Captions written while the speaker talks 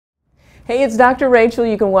Hey, it's Dr. Rachael.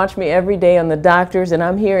 You can watch me every day on The Doctors, and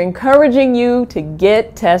I'm here encouraging you to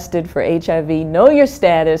get tested for HIV, know your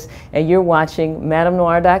status, and you're watching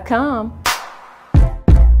MadameNoire.com.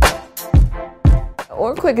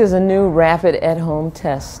 Oraquick is a new rapid at-home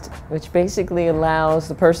test, which basically allows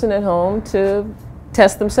the person at home to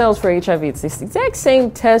test themselves for HIV. It's the exact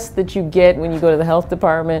same test that you get when you go to the health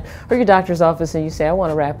department or your doctor's office and you say, I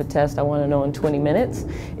want a rapid test, I want to know in 20 minutes.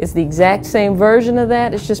 It's the exact same version of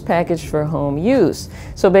that, it's just packaged for home use.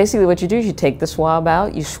 So basically what you do is you take the swab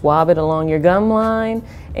out, you swab it along your gum line,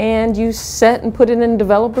 and you set and put it in a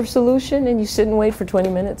developer solution, and you sit and wait for 20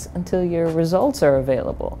 minutes until your results are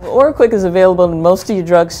available. Oraquick is available in most of your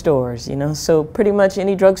drugstores, so pretty much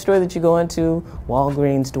any drugstore that you go into,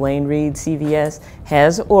 Walgreens, Duane Reade, CVS,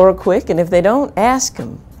 has Oraquick, and if they don't, ask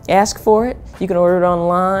them. Ask for it. You can order it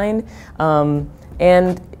online,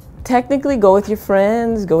 and technically go with your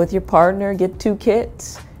friends, go with your partner, get 2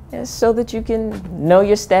 kits, so that you can know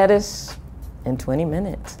your status in 20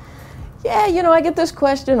 minutes. Yeah, I get this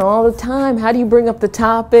question all the time. How do you bring up the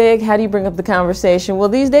topic? How do you bring up the conversation? Well,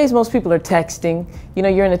 these days, most people are texting.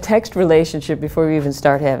 You're in a text relationship before you even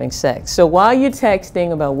start having sex. So while you're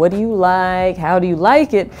texting about what do you like, how do you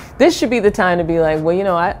like it, this should be the time to be like,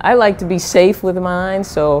 well, I like to be safe with mine,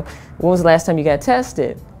 so when was the last time you got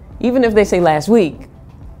tested? Even if they say last week,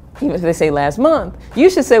 even if they say last month, you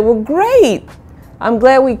should say, well, great. I'm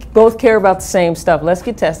glad we both care about the same stuff. Let's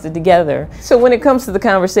get tested together. So when it comes to the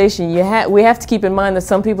conversation, we have to keep in mind that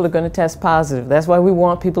some people are going to test positive. That's why we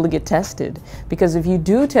want people to get tested. Because if you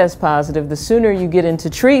do test positive, the sooner you get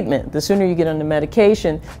into treatment, the sooner you get on the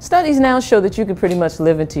medication. Studies now show that you can pretty much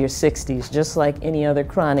live into your 60s, just like any other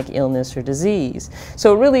chronic illness or disease.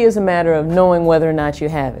 So it really is a matter of knowing whether or not you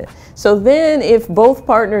have it. So then if both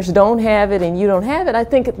partners don't have it and you don't have it, I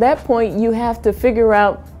think at that point you have to figure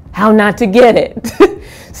out how not to get it.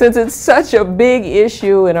 Since it's such a big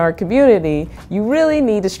issue in our community, you really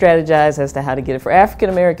need to strategize as to how to get it. For African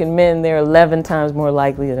American men, they're 11 times more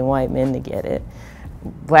likely than white men to get it.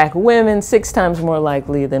 Black women, 6 times more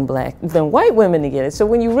likely than white women to get it. So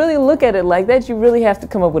when you really look at it like that, you really have to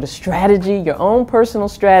come up with a strategy, your own personal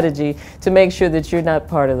strategy, to make sure that you're not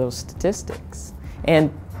part of those statistics.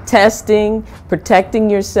 And testing, protecting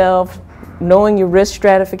yourself, knowing your risk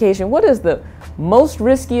stratification. What is the most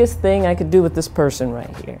riskiest thing I could do with this person right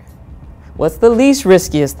here? What's the least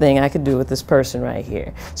riskiest thing I could do with this person right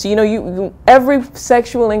here? So every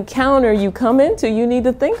sexual encounter you come into, you need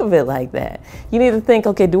to think of it like that. You need to think,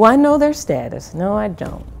 okay, do I know their status? No, I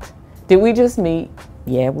don't. Did we just meet?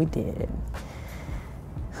 Yeah, we did.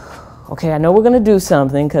 Okay, I know we're going to do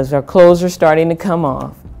something because our clothes are starting to come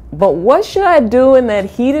off. But what should I do in that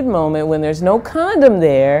heated moment when there's no condom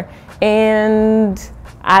there and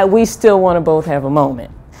we still want to both have a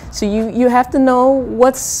moment? So you have to know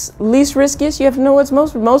what's least riskiest. You have to know what's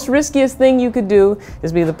most riskiest thing you could do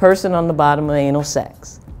is be the person on the bottom of anal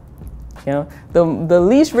sex. The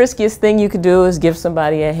least riskiest thing you could do is give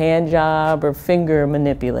somebody a hand job or finger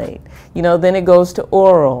manipulate. Then it goes to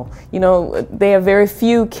oral. They have very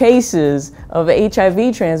few cases of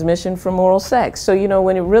HIV transmission from oral sex. So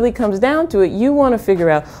when it really comes down to it, you want to figure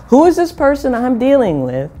out, who is this person I'm dealing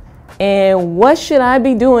with? And what should I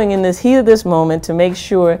be doing in this heat of this moment to make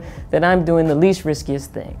sure that I'm doing the least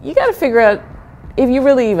riskiest thing? You got to figure out if you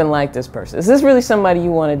really even like this person. Is this really somebody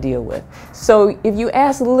you want to deal with? So if you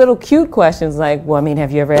ask little cute questions like, well,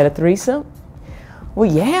 have you ever had a threesome? Well,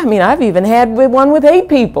 yeah, I've even had one with 8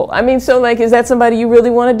 people. So is that somebody you really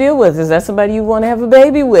want to deal with? Is that somebody you want to have a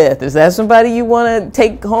baby with? Is that somebody you want to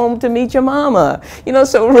take home to meet your mama?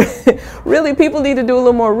 So really people need to do a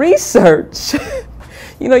little more research.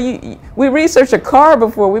 We research a car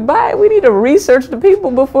before we buy it. We need to research the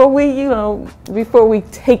people before we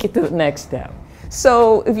take it to the next step.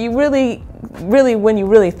 So if you when you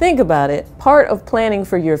really think about it, part of planning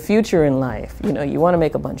for your future in life, you want to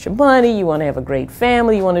make a bunch of money, you want to have a great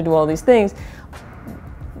family, you want to do all these things.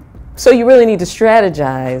 So you really need to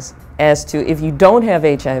strategize as to, if you don't have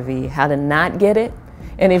HIV, how to not get it.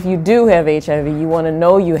 And if you do have HIV, you want to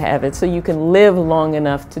know you have it so you can live long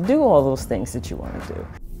enough to do all those things that you want to do.